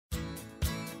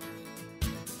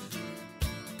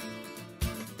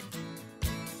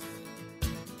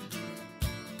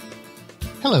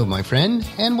Hello, my friend,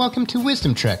 and welcome to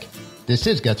Wisdom Trek. This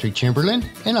is Guthrie Chamberlain,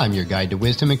 and I'm your guide to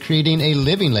wisdom and creating a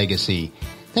living legacy.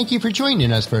 Thank you for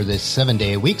joining us for this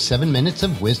 7-day-a-week, 7 Minutes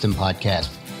of Wisdom podcast.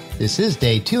 This is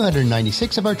day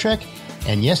 296 of our trek,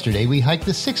 and yesterday we hiked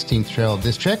the 16th trail of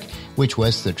this trek, which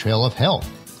was the Trail of Health.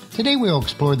 Today we will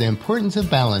explore the importance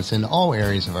of balance in all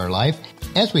areas of our life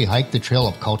as we hike the Trail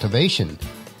of Cultivation.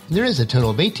 There is a total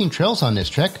of 18 trails on this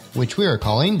trek, which we are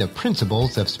calling the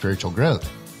Principles of Spiritual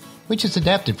Growth, which is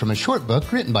adapted from a short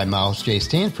book written by Miles J.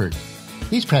 Stanford.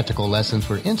 These practical lessons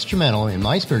were instrumental in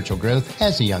my spiritual growth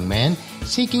as a young man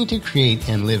seeking to create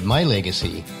and live my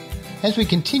legacy. As we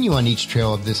continue on each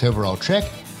trail of this overall trek,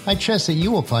 I trust that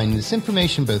you will find this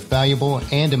information both valuable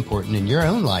and important in your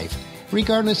own life,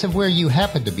 regardless of where you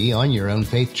happen to be on your own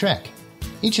faith trek.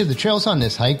 Each of the trails on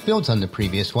this hike builds on the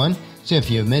previous one, so if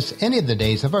you have missed any of the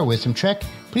days of our Wisdom Trek,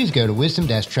 please go to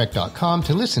wisdom-trek.com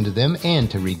to listen to them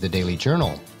and to read the daily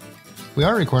journal. We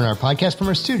are recording our podcast from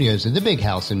our studios at the Big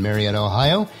House in Marietta,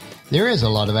 Ohio. There is a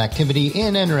lot of activity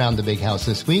in and around the Big House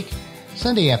this week.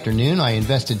 Sunday afternoon, I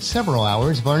invested several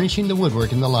hours varnishing the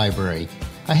woodwork in the library.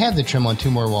 I had the trim on 2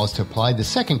 more walls to apply the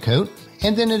second coat,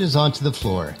 and then it is onto the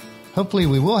floor. Hopefully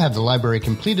we will have the library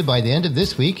completed by the end of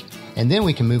this week, and then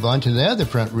we can move on to the other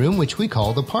front room, which we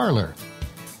call the parlor.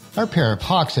 Our pair of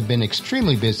hawks have been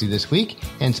extremely busy this week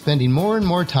and spending more and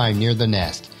more time near the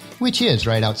nest, which is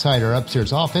right outside our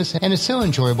upstairs office, and it's so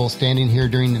enjoyable standing here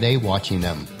during the day watching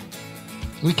them.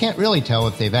 We can't really tell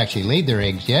if they've actually laid their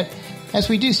eggs yet, as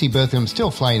we do see both of them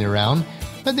still flying around,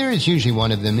 but there is usually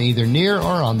one of them either near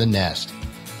or on the nest.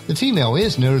 The female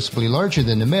is noticeably larger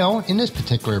than the male in this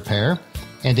particular pair,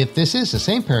 and if this is the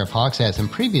same pair of hawks as in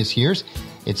previous years,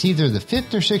 it's either the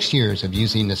 5th or 6th years of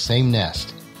using the same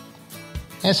nest.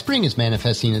 As spring is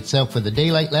manifesting itself with the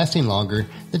daylight lasting longer,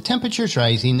 the temperatures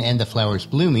rising, and the flowers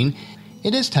blooming,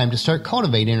 it is time to start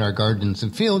cultivating our gardens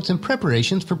and fields in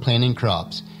preparations for planting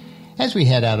crops. As we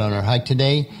head out on our hike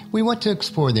today, we want to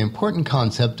explore the important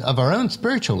concept of our own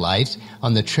spiritual lives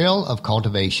on the Trail of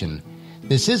Cultivation.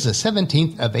 This is the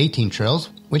 17th of 18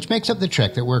 trails, which makes up the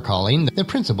trek that we're calling the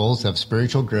Principles of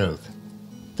Spiritual Growth.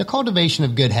 The cultivation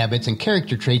of good habits and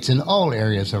character traits in all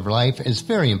areas of life is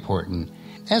very important.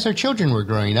 As our children were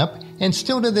growing up, and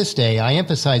still to this day, I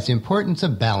emphasize the importance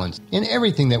of balance in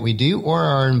everything that we do or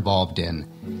are involved in.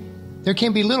 There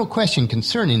can be little question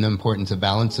concerning the importance of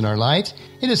balance in our lives.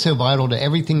 It is so vital to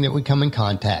everything that we come in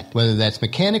contact, whether that's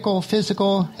mechanical,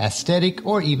 physical, aesthetic,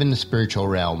 or even the spiritual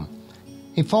realm.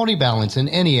 A faulty balance in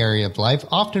any area of life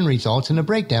often results in a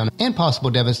breakdown and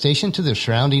possible devastation to the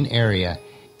surrounding area.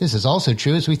 This is also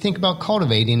true as we think about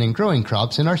cultivating and growing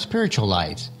crops in our spiritual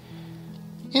lives.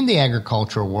 In the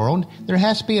agricultural world, there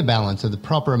has to be a balance of the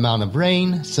proper amount of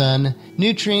rain, sun,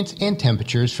 nutrients, and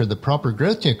temperatures for the proper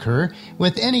growth to occur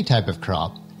with any type of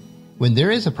crop. When there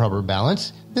is a proper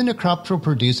balance, then the crops will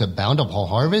produce a bountiful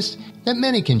harvest that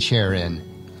many can share in.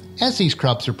 As these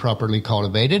crops are properly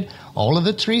cultivated, all of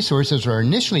its resources are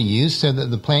initially used so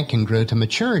that the plant can grow to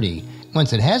maturity.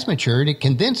 Once it has matured, it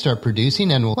can then start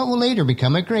producing and what will later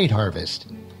become a great harvest.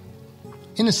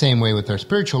 In the same way with our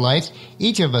spiritual lives,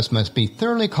 each of us must be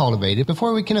thoroughly cultivated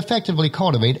before we can effectively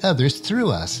cultivate others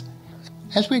through us.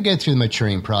 As we go through the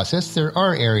maturing process, there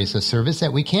are areas of service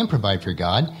that we can provide for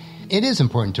God. It is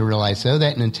important to realize, though,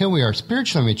 that until we are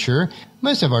spiritually mature,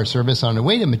 most of our service on the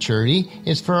way to maturity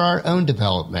is for our own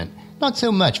development, not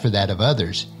so much for that of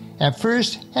others. At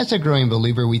first, as a growing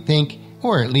believer, we think,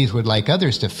 or at least would like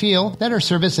others to feel, that our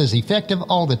service is effective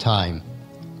all the time.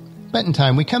 But in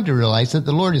time, we come to realize that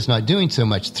the Lord is not doing so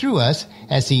much through us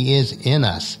as He is in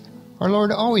us. Our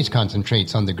Lord always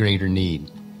concentrates on the greater need.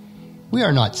 We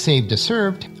are not saved to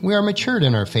serve, we are matured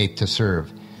in our faith to serve.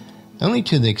 Only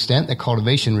to the extent that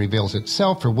cultivation reveals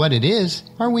itself for what it is,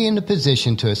 are we in a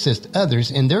position to assist others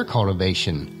in their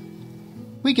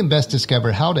cultivation. We can best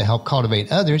discover how to help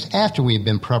cultivate others after we have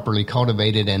been properly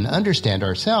cultivated and understand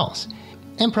ourselves.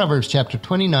 And Proverbs chapter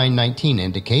 29:19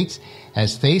 indicates,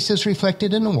 as face is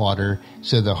reflected in the water,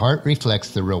 so the heart reflects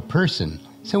the real person.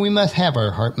 So we must have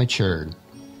our heart matured.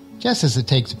 Just as it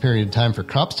takes a period of time for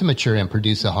crops to mature and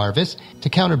produce a harvest, to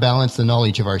counterbalance the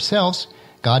knowledge of ourselves,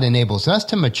 God enables us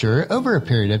to mature over a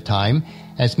period of time,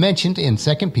 as mentioned in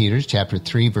 2 Peter chapter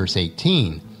 3, verse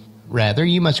 18. Rather,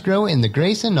 you must grow in the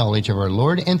grace and knowledge of our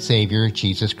Lord and Savior,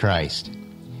 Jesus Christ.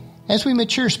 As we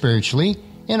mature spiritually,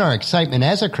 in our excitement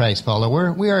as a Christ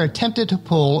follower, we are tempted to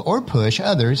pull or push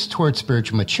others towards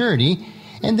spiritual maturity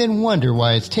and then wonder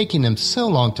why it's taking them so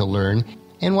long to learn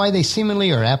and why they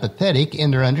seemingly are apathetic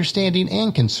in their understanding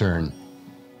and concern.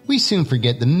 We soon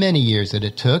forget the many years that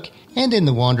it took, and in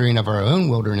the wandering of our own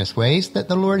wilderness ways, that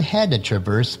the Lord had to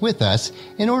traverse with us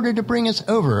in order to bring us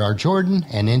over our Jordan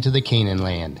and into the Canaan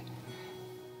land.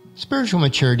 Spiritual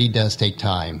maturity does take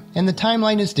time, and the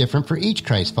timeline is different for each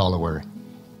Christ follower.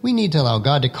 We need to allow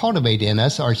God to cultivate in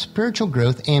us our spiritual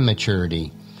growth and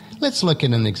maturity. Let's look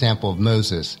at an example of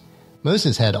Moses.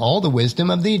 Moses had all the wisdom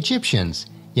of the Egyptians,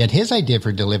 yet his idea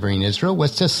for delivering Israel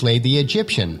was to slay the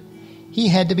Egyptian. He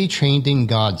had to be trained in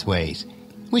God's ways,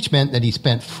 which meant that he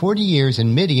spent 40 years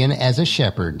in Midian as a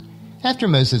shepherd. After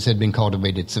Moses had been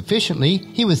cultivated sufficiently,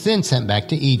 he was then sent back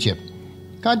to Egypt.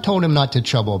 God told him not to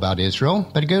trouble about Israel,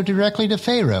 but to go directly to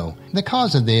Pharaoh, the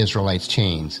cause of the Israelites'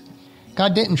 chains.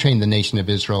 God didn't train the nation of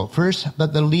Israel at first,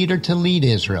 but the leader to lead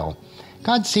Israel.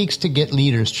 God seeks to get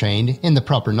leaders trained in the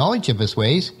proper knowledge of his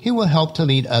ways who will help to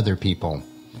lead other people.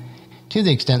 To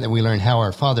the extent that we learn how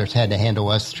our fathers had to handle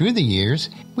us through the years,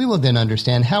 we will then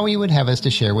understand how he would have us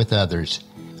to share with others.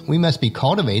 We must be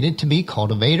cultivated to be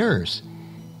cultivators.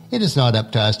 It is not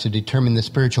up to us to determine the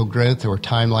spiritual growth or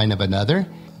timeline of another.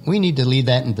 We need to leave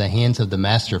that into the hands of the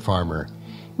master farmer.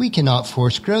 We cannot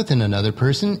force growth in another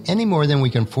person any more than we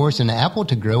can force an apple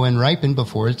to grow and ripen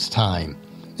before its time.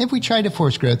 If we try to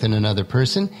force growth in another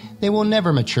person, they will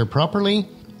never mature properly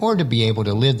or to be able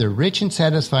to live the rich and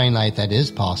satisfying life that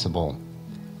is possible.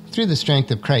 Through the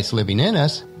strength of Christ living in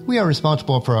us, we are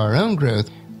responsible for our own growth,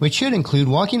 which should include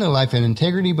walking a life in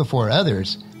integrity before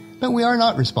others, but we are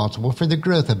not responsible for the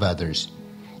growth of others.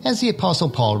 As the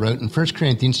Apostle Paul wrote in 1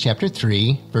 Corinthians chapter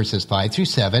 3, verses 5 through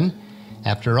 7,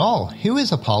 "After all, who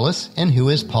is Apollos and who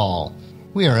is Paul?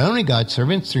 We are only God's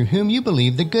servants through whom you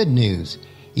believe the good news.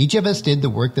 Each of us did the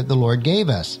work that the Lord gave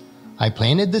us. I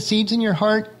planted the seeds in your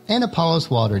heart, and Apollos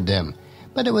watered them,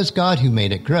 but it was God who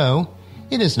made it grow.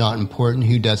 It is not important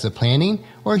who does the planting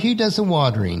or who does the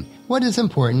watering. What is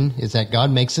important is that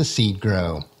God makes the seed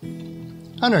grow."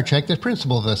 On our trek, The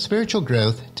Principle of Spiritual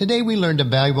Growth, today we learned a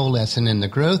valuable lesson in the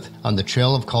growth on the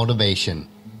trail of cultivation.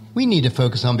 We need to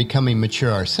focus on becoming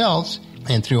mature ourselves,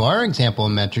 and through our example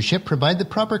and mentorship, provide the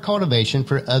proper cultivation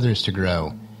for others to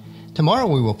grow. Tomorrow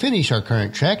we will finish our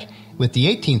current trek with the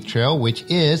 18th trail, which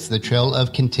is the Trail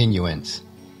of Continuance.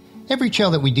 Every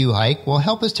trail that we do hike will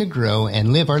help us to grow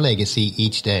and live our legacy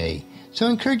each day. So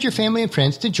encourage your family and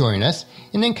friends to join us,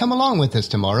 and then come along with us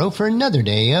tomorrow for another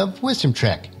day of Wisdom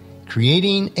Trek,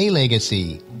 Creating a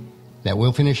Legacy. That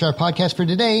will finish our podcast for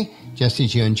today. Just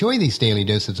as you enjoy these daily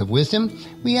doses of wisdom,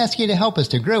 we ask you to help us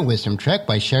to grow Wisdom Trek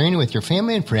by sharing it with your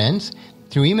family and friends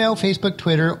through email, Facebook,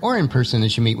 Twitter, or in person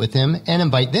as you meet with them, and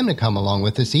invite them to come along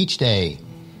with us each day.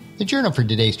 The journal for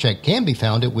today's trek can be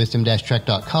found at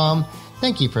wisdom-trek.com.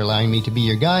 Thank you for allowing me to be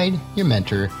your guide, your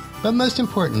mentor, but most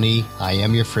importantly, I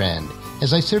am your friend,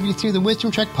 as I serve you through the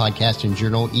Wisdom Trek podcast and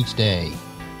journal each day.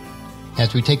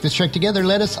 As we take this trek together,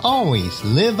 let us always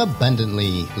live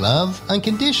abundantly, love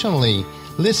unconditionally,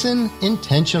 listen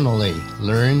intentionally,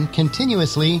 learn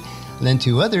continuously, lend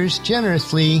to others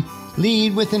generously,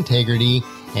 lead with integrity,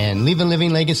 and leave a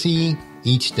living legacy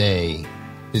each day.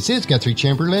 This is Guthrie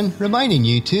Chamberlain reminding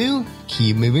you to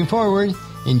keep moving forward,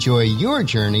 enjoy your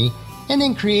journey, and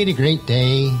then create a great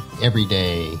day every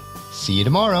day. See you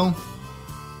tomorrow.